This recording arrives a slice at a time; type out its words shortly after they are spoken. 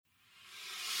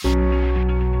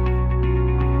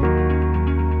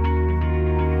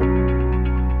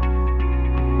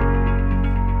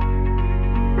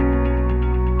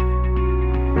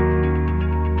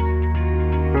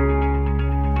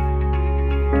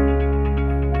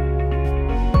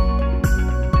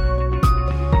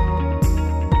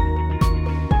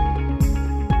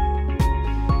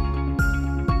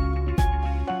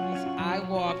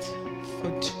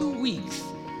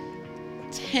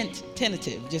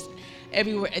just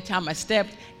everywhere. Every time I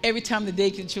stepped, every time the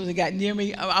daycare children got near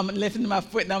me, I'm lifting my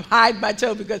foot and I'm hiding my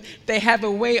toe because they have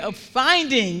a way of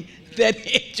finding that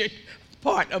injured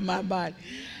part of my body.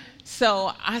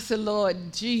 So I said,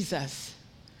 Lord Jesus.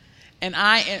 And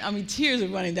I mean, tears are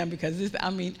running down because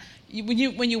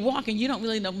when you're walking, you don't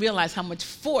really realize how much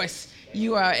force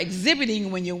you are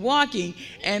exhibiting when you're walking,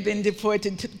 and then for it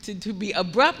to be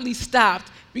abruptly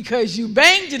stopped because you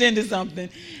banged it into something.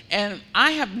 And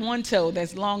I have one toe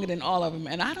that's longer than all of them,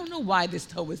 and I don't know why this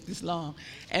toe is this long.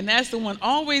 And that's the one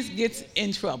always gets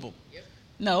in trouble.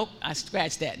 No, I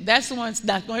scratched that. That's the one that's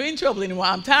not going to be in trouble anymore.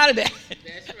 I'm tired of that.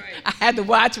 That's right. I had to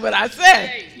watch what I said.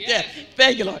 Right, yes. Yeah,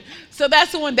 thank you, Lord. So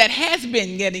that's the one that has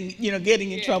been getting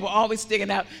in trouble, always sticking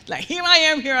out. Like, here I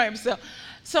am.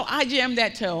 So I jammed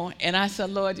that toe, and I said,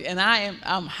 Lord, and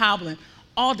I'm hobbling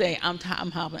all day. I'm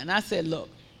hobbling, and I said, look,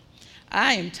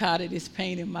 I am tired of this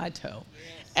pain in my toe.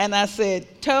 Yes. And I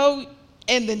said, toe,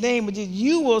 in the name of Jesus,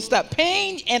 you will stop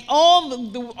pain and all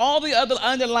the other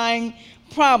underlying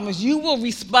problems. You will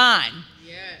respond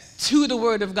to the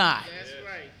Word of God. That's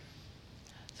right.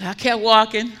 So I kept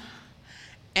walking,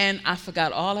 and I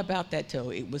forgot all about that toe.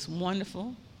 It was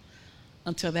wonderful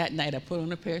until that night I put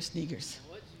on a pair of sneakers.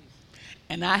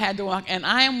 And I had to walk, and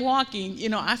I am walking.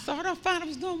 I thought I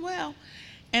was doing well.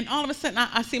 And all of a sudden,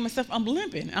 I see myself, I'm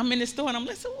limping. I'm in the store, and I'm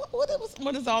like, so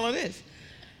what is all of this?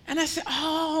 And I said,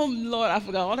 oh, Lord, I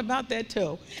forgot all about that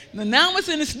toe. Now it's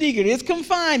in the sneaker. It's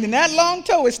confined, and that long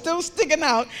toe is still sticking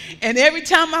out. And every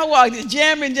time I walk, it's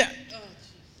jamming.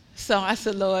 So I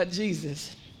said, Lord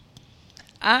Jesus,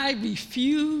 I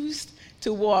refused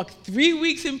to walk 3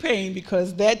 weeks in pain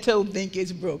because that toe think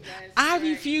it's broke. I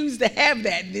refuse to have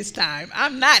that this time.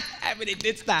 I'm not having it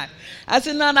this time. I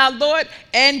said, no, Lord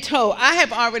and toe, I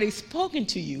have already spoken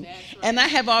to you, and I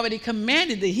have already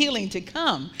commanded the healing to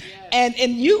come, and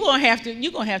you're gonna have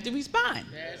to respond.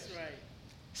 That's right.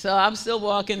 So I'm still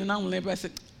walking, and I'm limping. I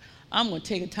said, I'm gonna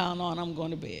take a Tylenol, and I'm going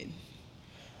to bed.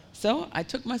 So I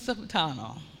took myself a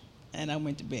Tylenol, and I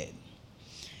went to bed.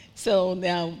 So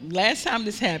now, last time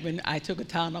this happened, I took a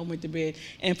Tylenol, went to bed,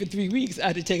 and for 3 weeks I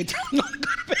had to take a Tylenol to go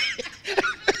to bed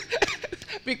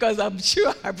because I'm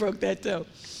sure I broke that toe.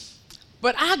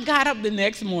 But I got up the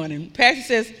next morning. Pastor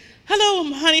says,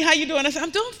 hello, honey, how you doing? I said, I'm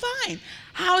doing fine.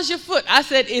 How's your foot? I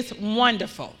said, it's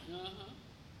wonderful.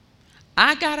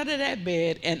 I got out of that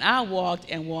bed, and I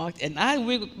walked, and I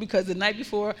wiggled because the night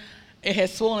before it had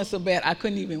swollen so bad I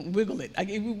couldn't even wiggle it.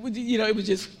 It was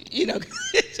just,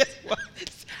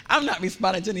 I'm not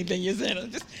responding to anything you're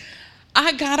saying.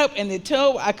 I got up, and the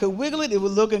toe, I could wiggle it. It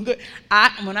was looking good.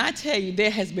 When I tell you, there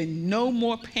has been no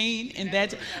more pain in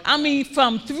that.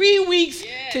 From 3 weeks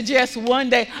to just one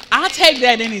day. I'll take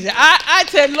that any day. I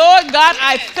said, Lord God,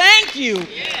 I thank you.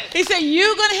 Yes. He said,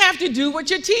 you're going to have to do what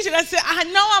you're teaching. I said, I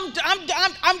know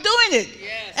I'm doing it.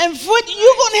 Yes. And foot,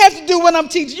 you're going to have to do what I'm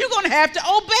teaching. You're going to have to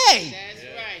obey. That's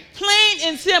right. Plain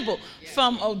and simple. Yes.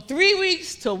 From 3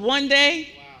 weeks to one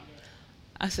day.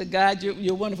 I said, God,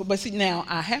 you're wonderful. But see, now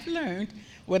I have learned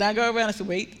when I go around, I said,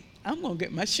 wait, I'm going to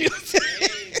get my shoes.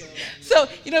 So,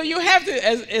 you have to,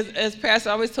 as Pastor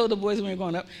always told the boys when we were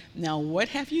growing up, now what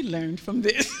have you learned from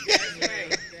this? That's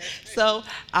right. So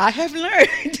I have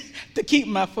learned to keep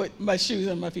my shoes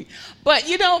on my feet. But,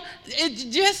 it's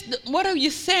just, what are you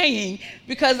saying?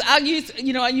 Because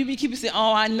you be keeping saying,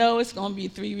 oh, I know it's going to be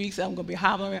 3 weeks. I'm going to be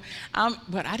hobbling around.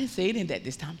 But I didn't say it in that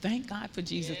this time. Thank God for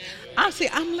Jesus.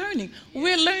 I'm learning.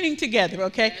 We're learning together,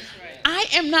 okay? That's right.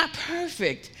 I am not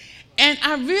perfect. And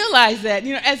I realize that,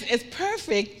 as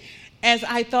perfect as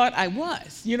I thought I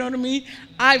was. You know what I mean?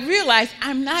 I realize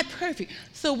I'm not perfect.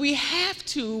 So we have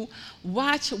to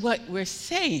watch what we're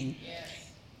saying. Yes.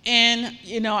 And,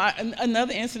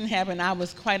 another incident happened. I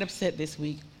was quite upset this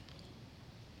week.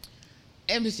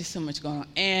 It was just so much going on.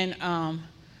 And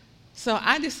so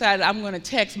I decided I'm going to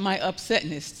text my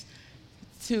upsetness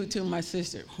to my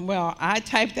sister. Well, I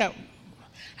typed out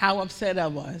how upset I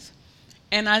was.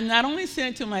 And I not only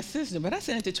sent it to my sister, but I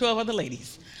sent it to 12 other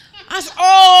ladies. I said,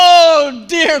 oh,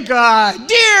 dear God,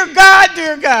 dear God,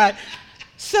 dear God.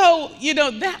 So,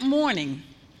 that morning,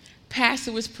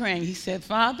 Pastor was praying. He said,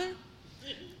 Father,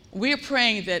 we're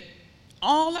praying that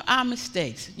all of our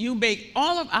mistakes, you make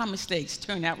all of our mistakes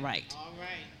turn out right. All right.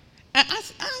 And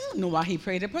I don't know why he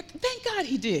prayed it, but thank God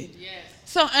he did. Yes.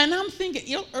 So, and I'm thinking,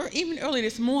 even early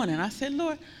this morning, I said,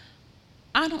 Lord,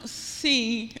 I don't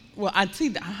see, I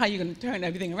see how you're going to turn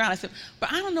everything around. I said,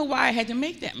 but I don't know why I had to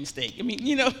make that mistake. I mean,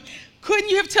 couldn't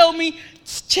you have told me,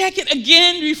 check it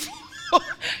again before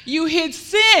you hit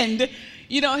send?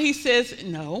 He says,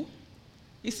 no.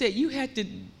 He said, you had to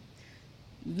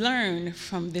learn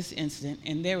from this incident,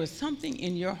 and there was something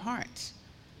in your heart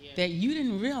Yes. that you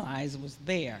didn't realize was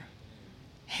there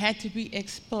had to be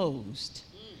exposed,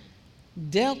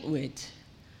 dealt with,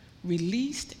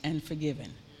 released, and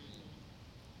forgiven.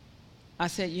 I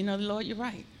said, you know, Lord, you're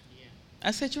right.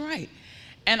 I said, you're right.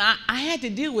 And I had to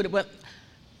deal with it. But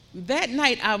that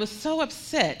night, I was so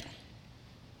upset,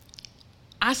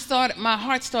 my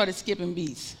heart started skipping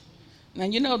beats. Now,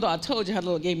 you know, though I told you how the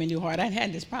Lord gave me a new heart, I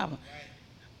had this problem.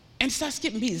 And it started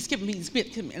skipping beats.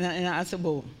 And I said,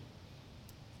 well,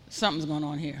 something's going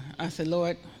on here. I said,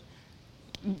 Lord,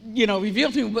 you know,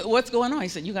 reveal to me what's going on. He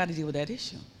said, you got to deal with that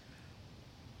issue.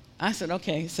 I said,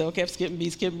 okay. So I kept skipping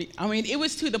beats. I mean, it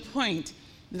was to the point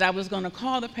that I was going to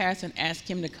call the pastor and ask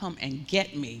him to come and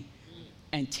get me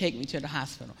and take me to the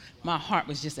hospital. My heart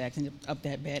was just acting up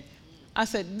that bad. I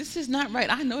said, this is not right.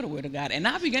 I know the word of God. And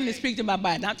I began to speak to my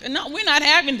body. No, we're not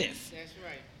having this. That's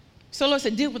right. So Lord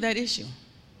said, deal with that issue.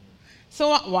 So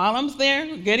while I'm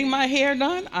there getting my hair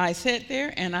done, I sat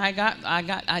there and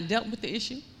I dealt with the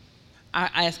issue.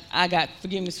 I got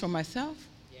forgiveness for myself.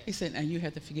 Yes. He said, and you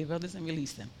have to forgive others and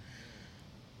release them.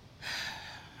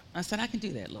 I said, I can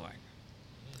do that, Lord.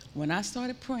 When I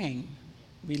started praying,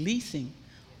 releasing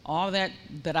all that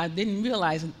I didn't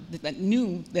realize, that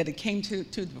knew that it came to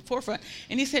the forefront.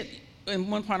 And he said, in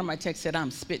one part of my text said,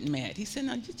 I'm spitting mad. He said,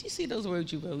 now, did you see those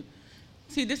words you wrote?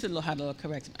 See, this is how the Lord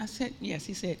corrects me. I said, yes.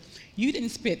 He said, you didn't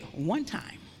spit one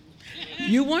time.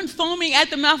 You weren't foaming at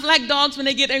the mouth like dogs when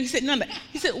they get angry. He said, none of that.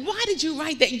 He said, why did you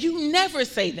write that? You never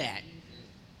say that.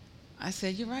 I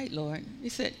said, you're right, Lord.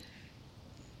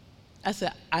 I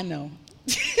said, I know.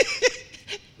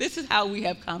 This is how we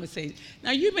have conversations.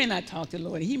 Now, you may not talk to the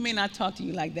Lord. He may not talk to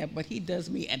you like that, but he does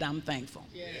me, and I'm thankful.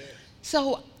 Yeah.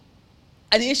 So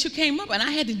an issue came up, and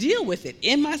I had to deal with it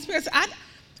in my spirit.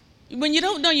 When you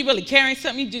don't know you're really carrying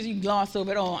something, you gloss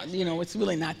over it. Oh, you know, it's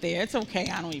really not there. It's okay.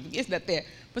 It's not there.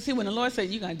 But see, when the Lord said,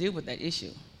 you're going to deal with that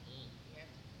issue,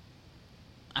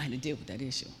 I had to deal with that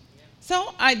issue.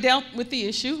 So I dealt with the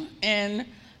issue, and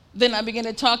then I began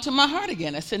to talk to my heart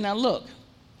again. I said, now look,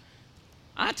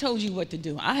 I told you what to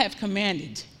do. I have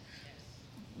commanded.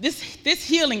 This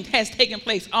healing has taken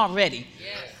place already.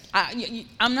 Yes.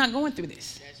 I'm not going through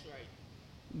this. That's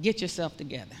right. Get yourself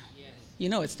together. Yes. You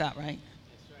know it stopped, right?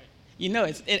 That's right. You know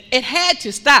it had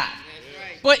to stop. That's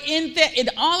right. But in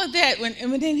all of that, when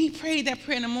then he prayed that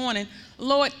prayer in the morning,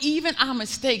 Lord, even our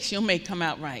mistakes you'll make come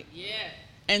out right. Yeah.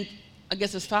 And I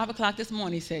guess it was 5 o'clock this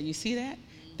morning. He said, you see that?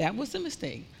 That was a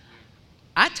mistake.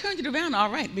 I turned it around all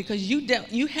right because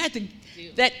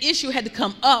that issue had to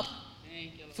come up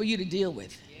for you to deal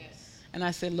with. Yes. And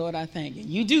I said, Lord, I thank you.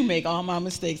 You do make all my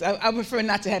mistakes. I prefer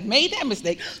not to have made that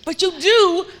mistake, but you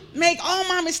do make all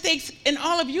my mistakes and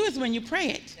all of yours when you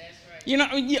pray it. That's right. You know,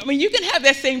 I mean, you can have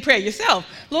that same prayer yourself.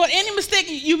 Lord, any mistake,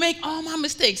 you make all my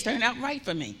mistakes turn out right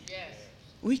for me. Yes.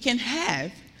 We can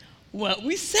have what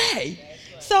we say.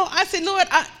 So I said, Lord,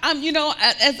 I'm, you know,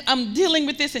 as I'm dealing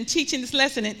with this and teaching this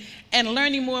lesson and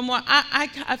learning more and more,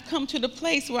 I've come to the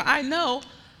place where I know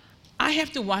I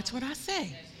have to watch what I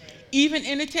say, even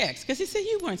in the text. Because he said,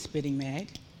 you weren't spitting mad.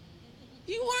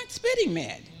 You weren't spitting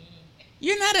mad.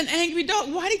 You're not an angry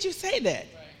dog. Why did you say that?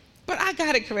 But I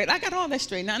got it correct. I got all that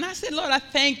straight now. And I said, Lord, I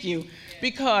thank you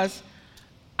because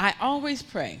I always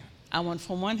pray. I want,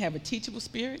 for one, have a teachable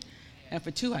spirit, and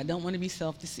for two, I don't want to be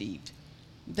self-deceived.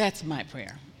 That's my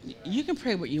prayer. You can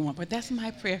pray what you want, but that's my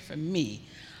prayer for me.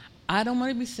 I don't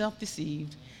want to be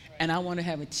self-deceived, and I want to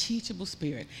have a teachable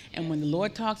spirit. And when the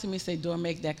Lord talks to me and say, Dora,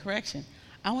 make that correction,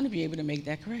 I want to be able to make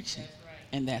that correction.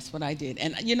 And that's what I did.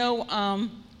 And, you know,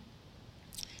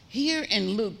 here in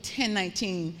Luke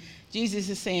 10:19, Jesus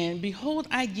is saying, behold,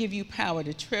 I give you power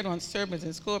to tread on serpents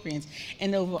and scorpions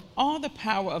and over all the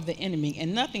power of the enemy,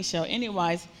 and nothing shall any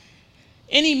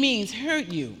means hurt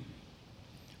you.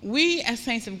 We, as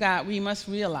saints of God, we must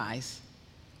realize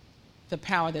the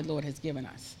power that the Lord has given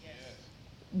us. Yes.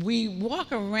 We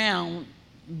walk around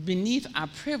beneath our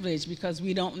privilege because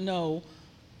we don't know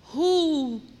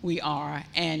who we are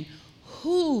and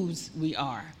whose we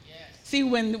are. Yes. See,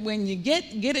 when you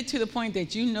get it to the point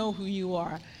that you know who you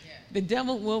are, the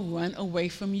devil will run away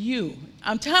from you.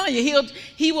 I'm telling you,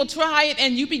 he will try it,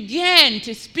 and you begin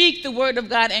to speak the word of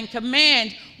God and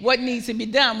command what needs to be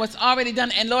done, what's already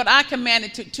done. And Lord, I command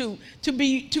it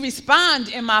to respond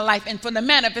in my life and for the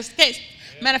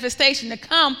manifestation to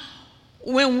come.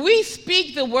 When we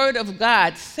speak the word of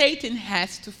God, Satan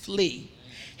has to flee.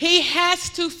 He has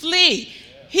to flee.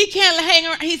 He can't hang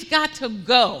around. He's got to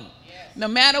go, no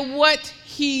matter what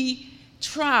he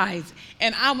tries.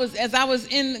 And as I was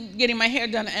in getting my hair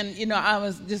done, and you know, I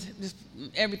was just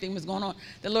everything was going on.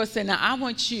 The Lord said, "Now I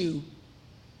want you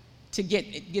to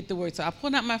get the word." So I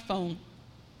pulled out my phone,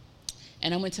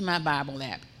 and I went to my Bible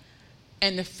app,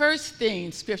 And the first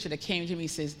thing, scripture that came to me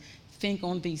says, think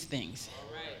on these things.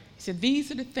 He said,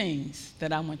 these are the things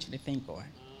that I want you to think on.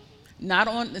 Not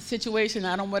on the situation,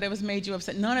 not on whatever's made you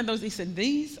upset. None of those. He said,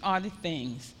 these are the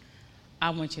things I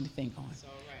want you to think on.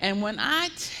 And when I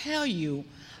tell you,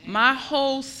 my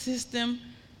whole system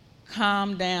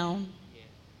calmed down.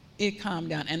 It calmed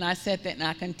down. And I sat there and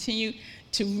I continued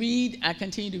to read. I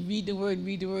continued to read the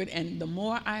word. And the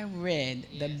more I read,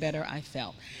 the better I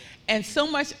felt. And so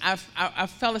much, I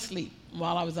fell asleep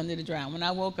while I was under the dry. When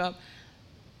I woke up,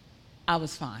 I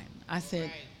was fine. I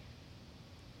said,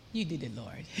 you did it,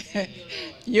 Lord.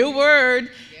 Your word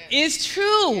is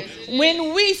true.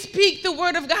 When we speak the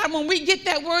word of God, when we get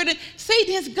that word,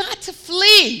 Satan has got to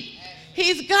flee.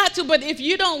 He's got to. But if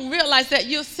you don't realize that,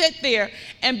 you'll sit there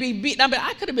and be beat.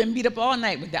 I could have been beat up all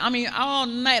night with that. All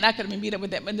night I could have been beat up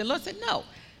with that. But the Lord said, no,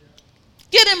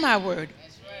 get in my word.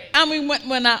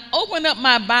 When I opened up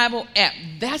my Bible app,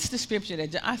 that's the scripture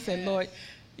that I said, Lord,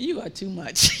 you are too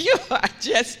much. You are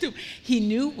just too. He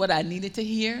knew what I needed to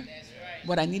hear,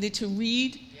 what I needed to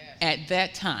read at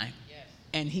that time.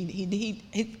 And he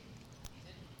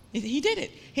did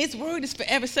it. His word is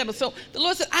forever settled. So the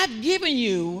Lord said, I've given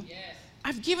you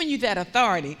that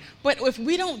authority. But if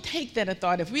we don't take that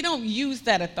authority, if we don't use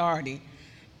that authority,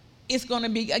 it's going to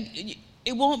be,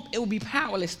 it will be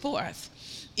powerless for us.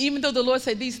 Even though the Lord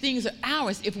said these things are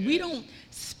ours, if we don't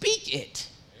speak it,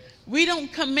 we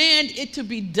don't command it to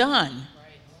be done,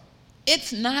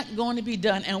 it's not going to be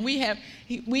done. And we have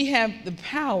the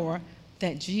power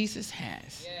that Jesus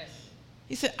has.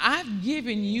 He said, I've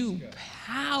given you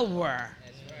power.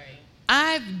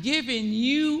 I've given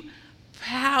you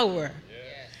power.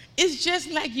 It's just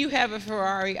like you have a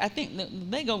Ferrari. I think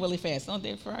they go really fast, don't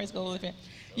they? Ferraris go really fast.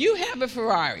 You have a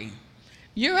Ferrari.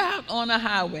 You're out on a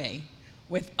highway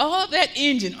with all that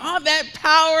engine, all that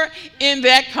power in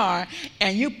that car,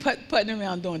 and you putting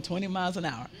around doing 20 miles an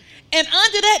hour. And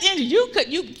under that engine,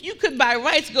 you could by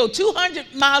rights go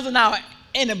 200 miles an hour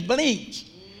in a blink.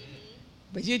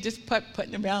 But you're just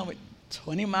putting around with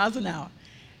 20 miles an hour.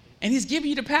 And he's giving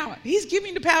you the power. He's giving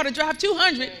you the power to drive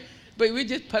 200, but we're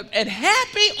just and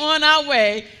happy on our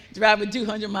way driving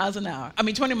 20 miles an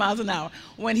hour.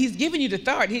 When he's giving you the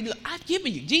authority, I've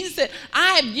given you. Jesus said,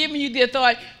 I have given you the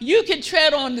authority. You can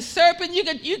tread on the serpent.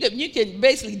 You can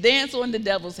basically dance on the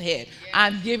devil's head.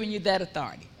 I've given you that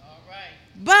authority.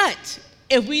 But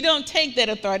if we don't take that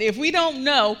authority, if we don't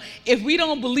know, if we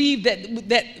don't believe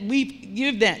that we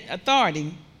give that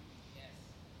authority,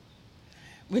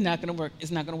 we're not going to work.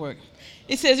 It's not going to work.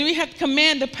 It says we have to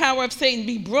command the power of Satan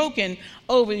be broken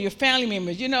over your family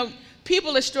members. You know,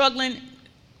 people are struggling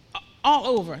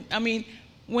all over.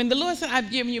 When the Lord said,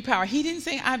 I've given you power, he didn't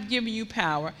say, I've given you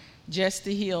power just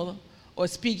to heal or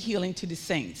speak healing to the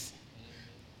saints.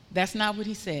 That's not what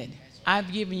he said.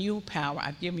 I've given you power.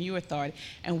 I've given you authority.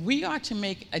 And we are to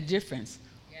make a difference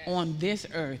on this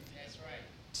earth.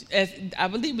 As I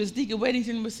believe it was Deacon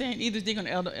Weddington was saying, either Deacon or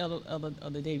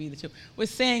Elder Dave, either two, was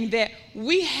saying that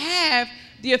we have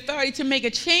the authority to make a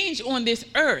change on this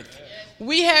earth.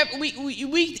 We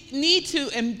need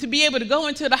to be able to go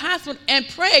into the hospital and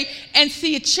pray and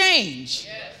see a change.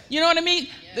 You know what I mean?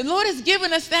 The Lord has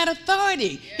given us that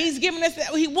authority. He's given us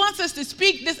that. He wants us to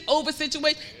speak this over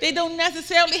situation. They don't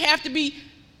necessarily have to be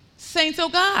saints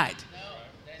of God.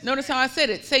 Notice how I said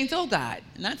it, saints of God,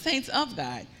 not saints of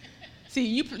God. See,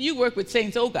 you work with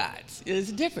saints of gods. There's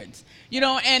a difference. You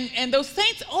know, and those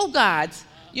saints of gods,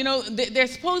 you know, they're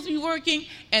supposed to be working,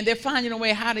 and they're finding a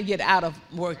way how to get out of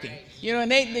working. You know,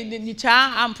 and the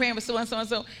child, I'm praying for so-and-so and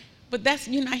so. But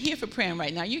you're not here for praying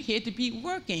right now. You're here to be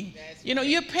working. You know,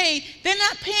 you're paid. They're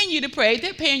not paying you to pray.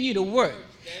 They're paying you to work.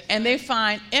 And they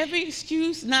find every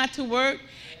excuse not to work.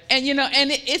 And, you know,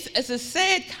 and it's a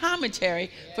sad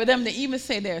commentary for them to even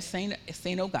say they're a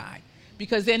saint of God,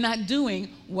 because they're not doing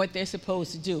what they're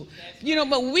supposed to do. You know,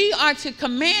 but we are to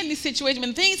command these situations.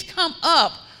 When things come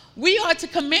up, we are to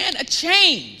command a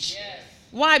change.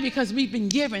 Why? Because we've been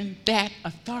given that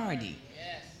authority.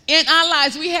 In our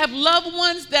lives, we have loved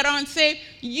ones that aren't saved.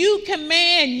 You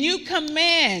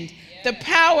command the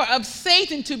power of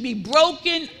Satan to be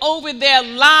broken over their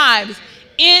lives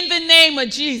in the name of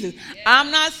Jesus.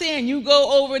 I'm not saying you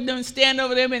go over them, stand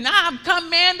over them, and I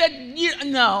command that you,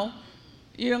 no.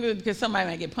 You don't, because somebody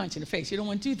might get punched in the face. You don't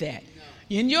want to do that.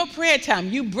 In your prayer time,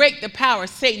 you break the power of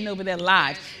Satan over their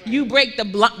lives. You break the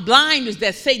blinders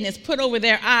that Satan has put over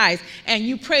their eyes, and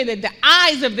you pray that the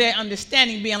eyes of their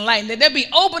understanding be enlightened, that they'll be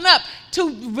opened up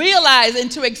to realize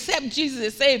and to accept Jesus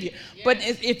as Savior. But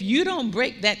if you don't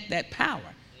break that power,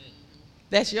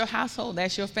 that's your household,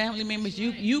 that's your family members,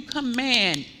 you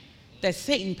command that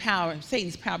Satan's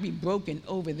power be broken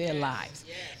over their lives.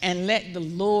 Yes. And let the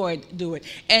Lord do it.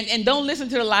 And don't listen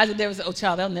to the lies that they say, oh,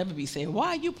 child, they'll never be saved. Why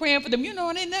are you praying for them? You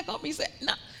know, they're not going to be saved.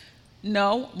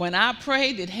 No, when I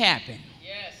prayed, it happened.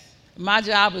 Yes. My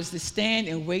job is to stand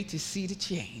and wait to see the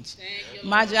change. Thank you,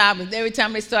 My Lord. job is every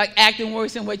time they start acting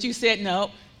worse than what you said,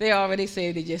 no, they already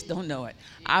saved, they just don't know it.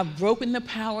 I've broken the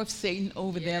power of Satan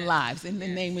over their lives in the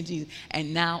name of Jesus.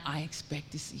 And now I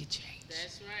expect to see a change.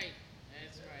 That's right.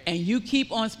 That's right. And you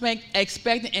keep on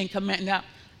expecting and commanding. Now,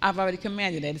 I've already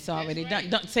commanded that. It's already right.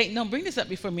 done. Satan, don't bring this up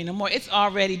before me no more. It's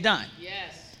already done.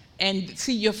 Yes. And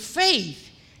see, your faith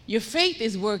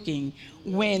is working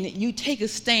when you take a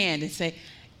stand and say,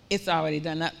 it's already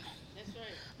done. Now, That's right.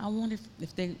 I wonder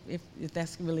if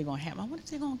that's really going to happen. I wonder if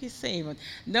they're going to get saved.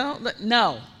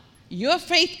 No. Your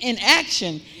faith in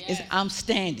action is I'm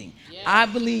standing. Yes. I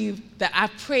believe that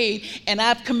I've prayed and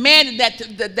I've commanded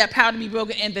that power to be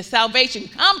broken and the salvation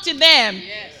come to them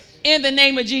Yes. in the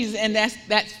name of Jesus. And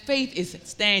that faith is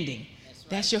standing.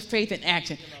 That's your faith in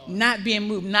action. Not being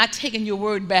moved, not taking your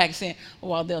word back saying, oh,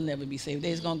 well, they'll never be saved.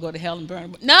 They're just going to go to hell and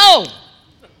burn. No.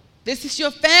 This is your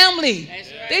family.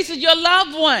 That's right. This is your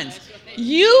loved ones. That's right.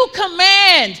 You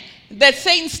command that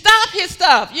Satan stop his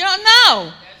stuff. You don't know.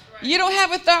 That's right. You don't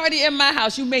have authority in my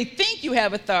house. You may think you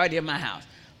have authority in my house.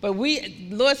 But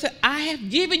Lord said, I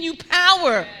have given you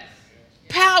power. Yes.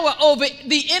 Power over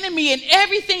the enemy and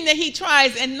everything that he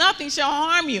tries, and nothing shall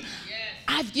harm you. Yes.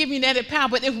 I've given you that power.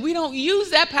 But if we don't use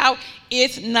that power,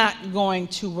 it's not going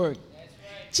to work. That's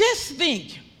right. Just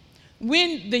think,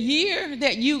 when the year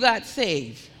that you got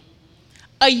saved,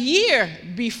 a year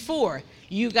before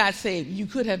you got saved, you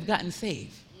could have gotten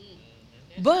saved.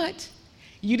 But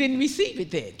you didn't receive it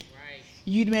then. Right.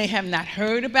 You may have not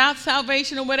heard about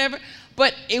salvation or whatever,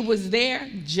 but it was there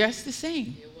just the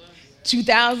same. It was.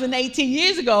 2018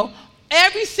 years ago,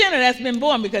 every sinner that's been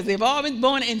born, because they've all been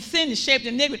born in sin and shaped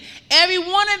in iniquity, every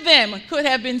one of them could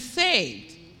have been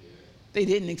saved. They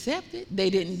didn't accept it.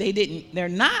 They're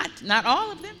not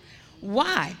all of them.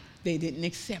 Why? They didn't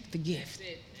accept the gift. That's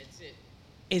it. That's it.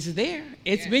 It's there.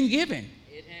 It's been given.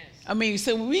 It has. I mean,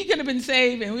 so we could have been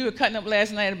saved, and we were cutting up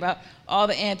last night about all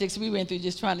the antics we went through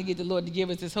just trying to get the Lord to give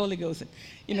us this Holy Ghost.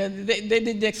 And, they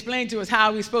didn't explain to us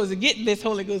how we were supposed to get this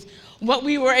Holy Ghost. What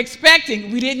we were expecting,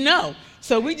 we didn't know.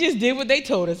 So we just did what they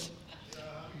told us.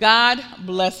 God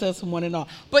bless us one and all.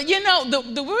 But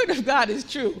the word of God is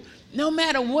true. No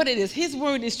matter what it is, his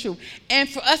word is true. And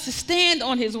for us to stand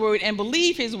on his word and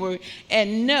believe his word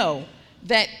and know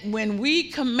that when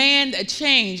we command a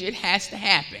change, it has to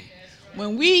happen.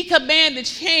 When we command a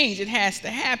change, it has to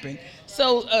happen.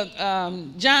 So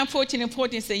John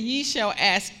 14:14 says, ye shall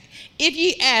ask, if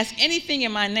ye ask anything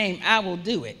in my name, I will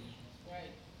do it. Right.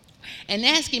 And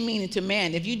asking meaning to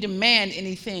demand. If you demand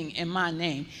anything in my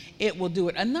name, it will do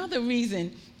it. Another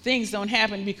reason things don't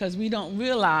happen because we don't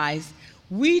realize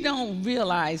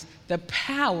the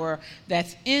power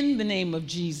that's in the name of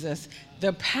Jesus,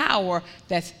 the power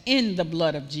that's in the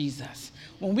blood of Jesus.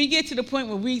 When we get to the point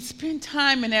where we spend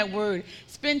time in that word,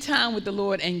 spend time with the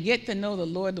Lord and get to know the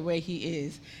Lord the way he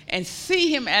is and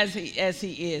see him as he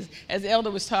is, as the elder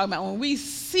was talking about, when we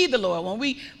see the Lord, when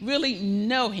we really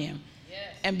know him,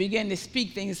 Yes. and begin to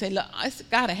speak things and say, look, it's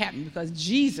got to happen because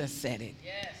Jesus said it.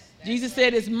 Yes. Jesus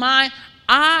said, it's mine.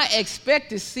 I expect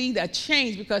to see the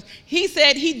change because he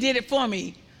said he did it for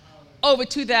me over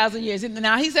 2,000 years.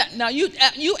 Now, he said, now you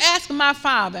ask my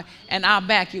Father and I'll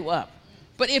back you up.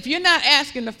 But if you're not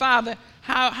asking the Father,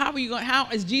 how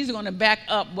is Jesus going to back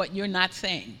up what you're not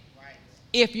saying? Right.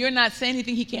 If you're not saying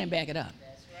anything, he can't back it up.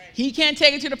 That's right. He can't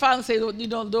take it to the Father and say,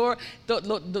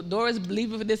 Dora is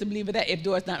believing for this and believing for that. If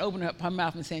Dora's not opening up her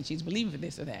mouth and saying she's believing for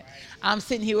this or that. Right. I'm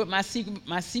sitting here with my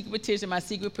secret petition, my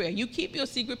secret prayer. You keep your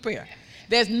secret prayer.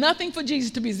 There's nothing for Jesus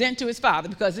to present to his Father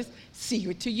because it's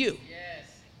secret to you. Yes.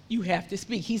 You have to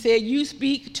speak. He said, you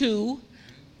speak to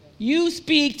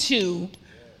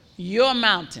your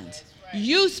mountains. Right.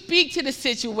 You speak to the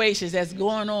situations that's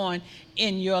going on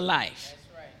in your life.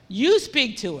 That's right. You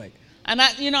speak to it. And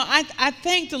I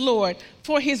thank the Lord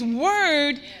for his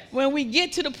word. Yes. When we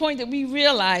get to the point that we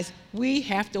realize we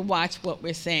have to watch what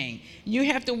we're saying. You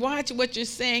have to watch what you're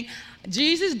saying.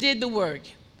 Jesus did the work.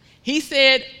 He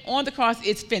said on the cross,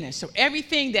 it's finished. So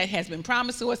everything that has been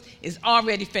promised to us is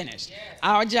already finished. Yes.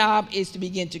 Our job is to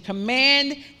begin to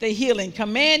command the healing,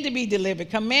 command to be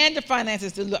delivered, command the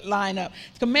finances to line up,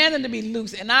 command them to be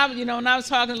loose. And when I was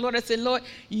talking to the Lord, I said, Lord,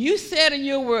 you said in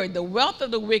your word, the wealth of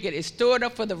the wicked is stored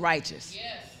up for the righteous.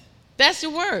 Yes. That's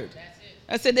your word. That's it.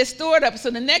 I said they're stored up.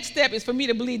 So the next step is for me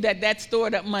to believe that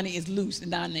stored up money is loosed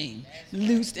in our name,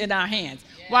 loosed in our hands.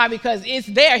 Yes. Why? Because it's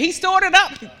there. He stored it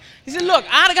up. He said, look,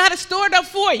 I got it stored up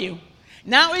for you.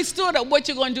 Now it's stored up. What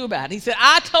you're going to do about it? He said,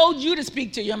 I told you to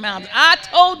speak to your mountain. I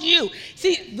told you.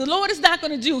 See, the Lord is not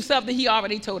going to do something he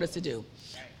already told us to do.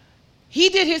 He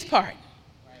did his part.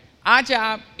 Our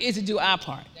job is to do our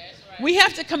part. We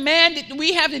have to command it.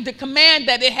 We have to command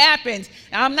that it happens.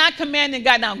 Now, I'm not commanding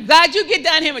God. Now, God, you get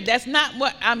down here. But that's not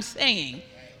what I'm saying.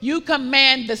 You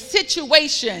command the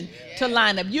situation to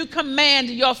line up. You command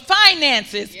your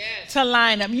finances to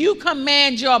line up. You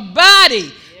command your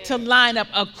body to line up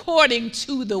according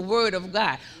to the word of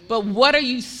God. But what are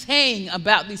you saying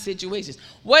about these situations?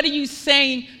 What are you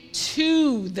saying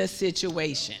to the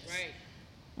situations?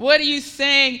 What are you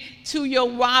saying to your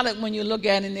wallet when you look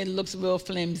at it and it looks real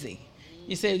flimsy?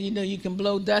 You say, you know, you can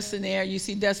blow dust in there. You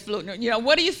see dust floating. You know,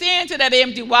 what are you saying to that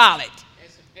empty wallet?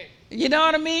 You know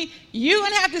what I mean? You're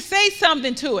going to have to say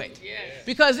something to it. Yes.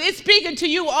 Because it's speaking to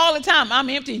you all the time. I'm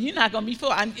empty. You're not going to be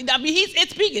full.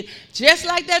 It's speaking. Just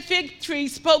like that fig tree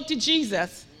spoke to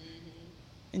Jesus.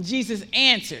 And Jesus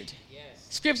answered. Yes.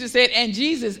 Scripture said, and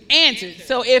Jesus answered.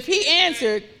 So if he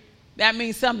answered, that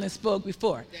means something spoke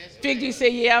before. Fig tree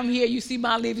said, yeah, I'm here. You see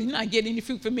my leaves. You're not getting any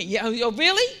fruit from me. Yeah, oh,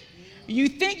 really? You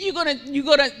think you're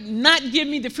gonna not give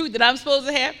me the fruit that I'm supposed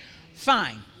to have?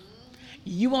 Fine.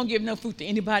 You won't give no fruit to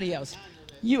anybody else.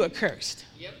 You are cursed.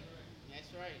 Yep, that's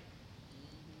right.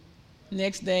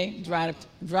 Next day, dried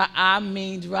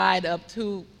up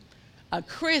to a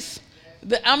crisp.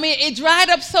 It dried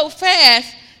up so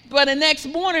fast, but the next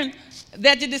morning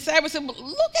that the disciples said, well,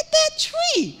 look at that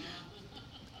tree.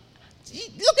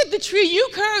 Look at the tree you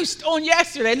cursed on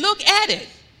yesterday. Look at it.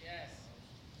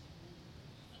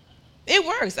 It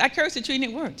works. I cursed the tree and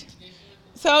it worked.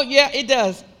 So, yeah, it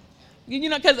does. You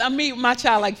know, because my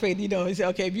childlike faith, you know, he said,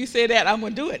 okay, if you say that, I'm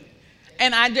going to do it.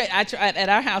 And I tried at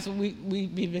our house,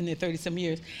 we've been there 30-some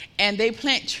years, and they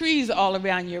plant trees all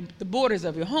around the borders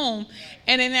of your home.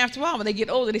 And then after a while, when they get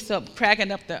older, they start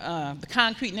cracking up the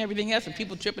concrete and everything else, and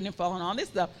people tripping and falling, all this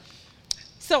stuff.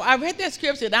 So I read that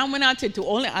scripture, and I went out to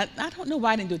only, I don't know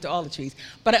why I didn't do it to all the trees,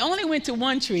 but I only went to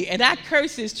one tree, and I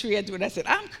cursed this tree at the root. I said,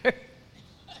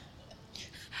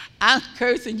 I'm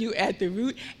cursing you at the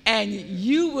root, and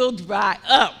you will dry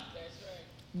up.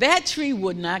 That tree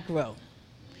would not grow.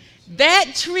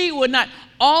 That tree would not.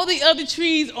 All the other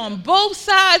trees on both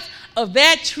sides of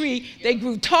that tree, they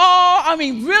grew tall,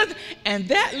 real, and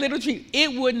that little tree,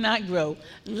 it would not grow.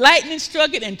 Lightning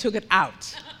struck it and took it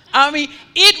out.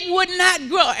 It would not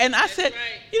grow. And I said,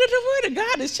 you know, the word of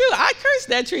God is true. I cursed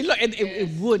that tree. Look, it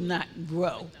would not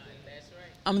grow.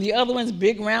 The other ones,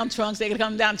 big round trunks, they could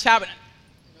come down, chop it.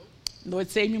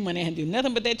 Lord saved me when they hadn't do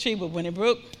nothing but that tree, but when it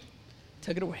broke,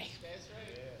 took it away.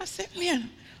 I said, man,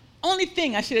 only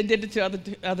thing I should have did it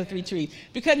to other three trees.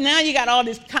 Because now you got all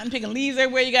this cotton picking leaves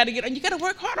everywhere you got to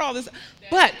work hard all this.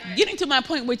 But getting to my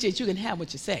point, which is you can have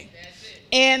what you say.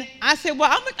 And I said,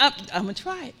 well, I'm going to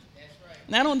try it.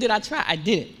 Not only did I try, I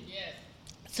did it.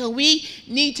 So we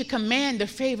need to command the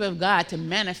favor of God to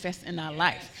manifest in our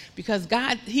life. Because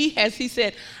God, he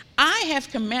said, I have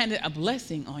commanded a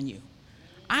blessing on you.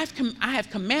 I have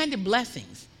commanded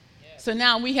blessings. So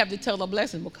now we have to tell the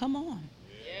blessing, well, come on.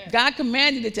 God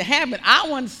commanded it to happen. I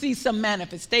want to see some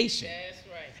manifestation. That's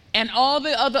right. And all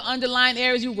the other underlying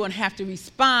areas, you're going to have to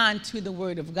respond to the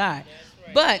word of God.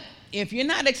 Right. But if you're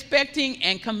not expecting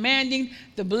and commanding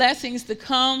the blessings to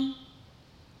come,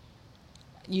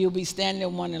 you'll be standing there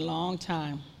wondering a long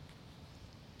time,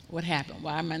 what happened?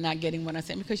 Why am I not getting what I'm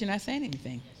saying? Because you're not saying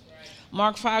anything. Right.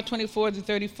 Mark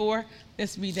 5:24-34.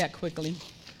 Let's read that quickly.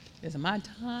 Because my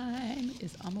time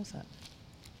is almost up.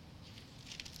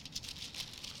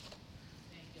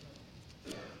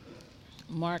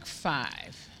 Mark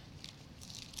 5,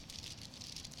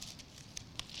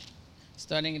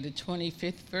 starting at the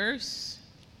 25th verse.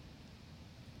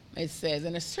 It says,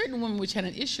 and a certain woman which had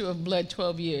an issue of blood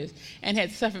 12 years, and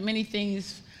had suffered many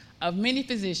things of many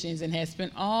physicians, and had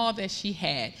spent all that she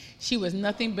had, she was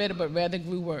nothing better, but rather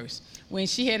grew worse. When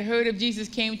she had heard of Jesus,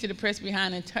 came to the press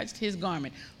behind and touched his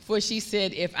garment. For she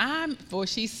said, if I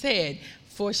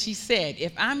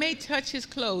may touch his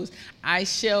clothes, I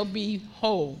shall be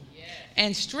whole. Yes.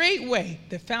 And straightway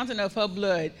the fountain of her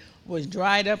blood was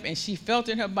dried up, and she felt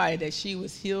in her body that she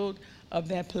was healed of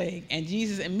that plague. And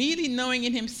Jesus, immediately knowing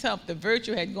in himself the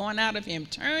virtue had gone out of him,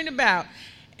 turned about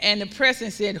and the press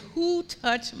and said, who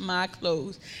touched my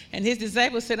clothes? And his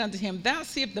disciples said unto him, thou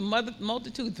seest the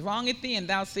multitude throngeth thee, and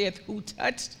thou sayest, who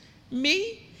touched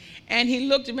me? And he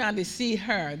looked around to see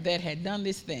her that had done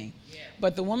this thing.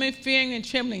 But the woman, fearing and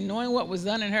trembling, knowing what was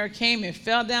done in her, came and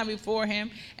fell down before him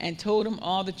and told him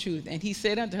all the truth. And he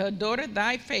said unto her, Daughter,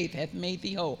 thy faith hath made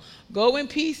thee whole. Go in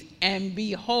peace and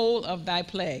be whole of thy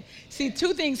plague. See,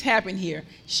 two things happen here.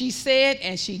 She said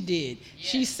and she did.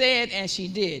 She said and she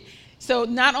did. So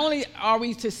not only are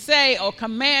we to say or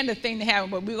command the thing to happen,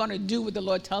 but we're going to do what the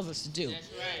Lord tells us to do. That's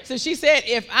right. So she said,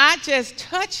 if I just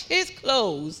touch his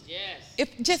clothes, Yes.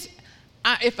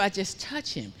 if I just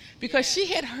touch him, because she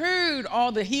had heard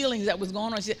all the healings that was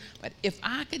going on. She said, but if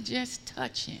I could just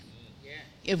touch him, Yeah.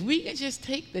 if we could just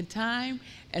take the time,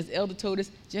 as Elder told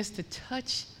us, just to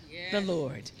touch the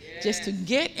Lord, just to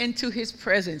get into his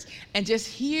presence and just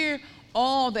hear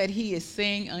all that he is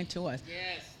saying unto us.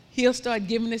 Yes. He'll start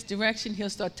giving us direction. He'll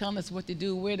start telling us what to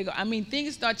do, where to go. I mean,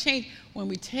 things start changing when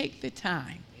we take the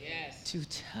time Yes. to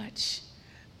touch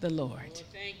the Lord,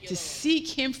 Thank you, to Lord. seek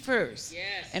him first.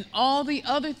 Yes. And all the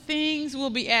other things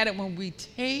will be added when we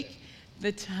take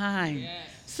the time. Yes.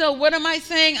 So what am I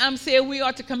saying? I'm saying we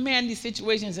ought to command these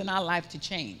situations in our life to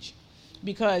change,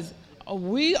 because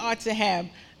we are to have,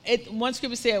 one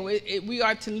scripture said, we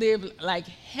are to live like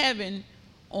heaven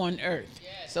on earth.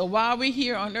 Yes. So while we're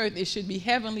here on earth, it should be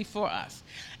heavenly for us.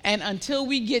 And until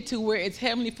we get to where it's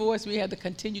heavenly for us, we have to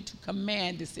continue to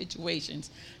command the situations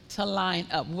to line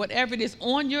up. Whatever it is,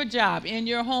 on your job, in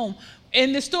your home,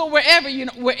 in the store, wherever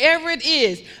it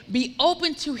is, be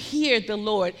open to hear the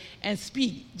Lord and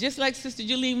speak. Just like Sister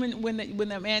Julie, when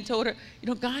the man told her,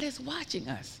 God is watching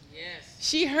us. Yes.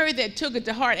 She heard that, took it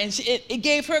to heart, and it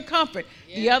gave her comfort.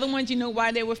 Yes. The other ones,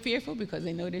 why they were fearful? Because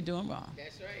they know they're doing wrong.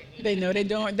 That's right. They know they're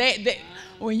doing.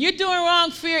 When you're doing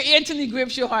wrong, fear instantly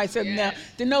grips your heart. So now Yes.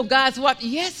 to know God's watching.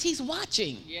 Yes, he's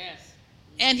watching, Yes.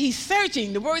 and he's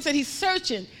searching. The word said he's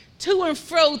searching to and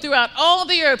fro throughout all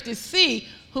the earth to see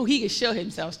who he can show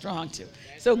himself strong to.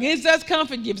 So gives us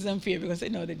comfort, gives them fear, because they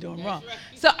know they're doing wrong. right.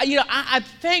 So I'm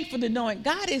thankful to knowing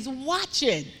God is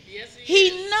watching. Yes,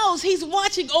 He knows he's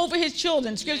watching over his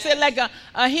children. Scripture said like a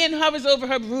hen hovers over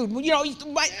her brood.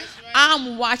 right.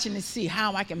 I'm watching to see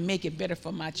how I can make it better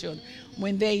for my children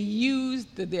when they use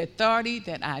the authority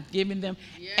that I've given them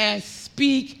and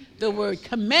speak the word.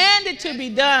 Command it to be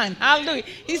done. Hallelujah.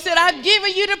 He said, I've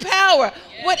given you the power.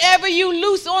 Whatever you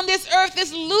loose on this earth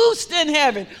is loosed in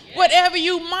heaven. Whatever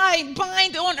you might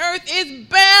bind on earth is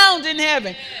bound in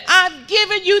heaven. I've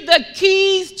given you the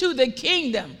keys to the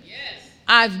kingdom.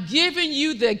 I've given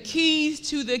you the keys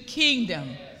to the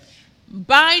kingdom.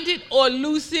 Bind it or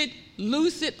loose it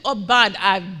or bind.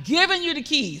 I've given you the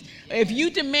keys. If you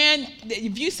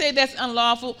say that's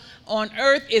unlawful on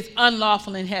earth, it's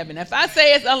unlawful in heaven. If I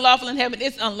say it's unlawful in heaven,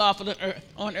 it's unlawful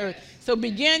on earth. So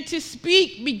begin to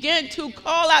speak, begin to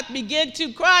call out, begin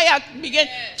to cry out, begin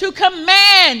to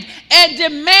command and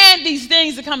demand these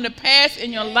things to come to pass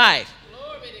in your life.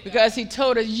 Because he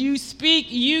told us, you speak,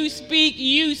 you speak,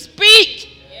 you speak.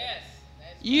 Yes.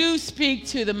 You speak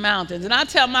to the mountains. And I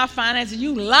tell my finances,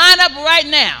 you line up right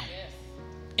now.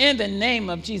 In the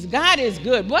name of Jesus. God is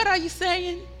good. What are you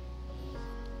saying?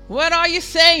 What are you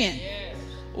saying? Yes.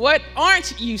 What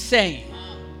aren't you saying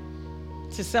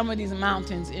to some of these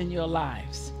mountains in your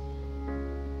lives?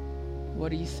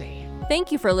 What are you saying?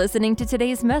 Thank you for listening to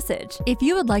today's message. If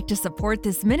you would like to support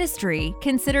this ministry,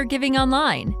 consider giving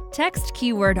online. Text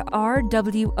keyword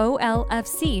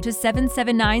RWOLFC to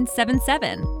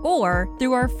 77977 or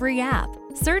through our free app.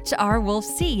 Search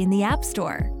RWolfC in the App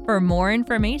Store. For more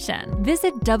information,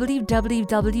 visit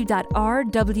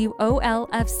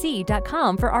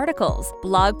www.rwolfc.com for articles,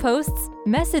 blog posts,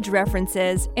 message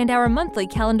references, and our monthly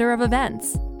calendar of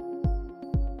events.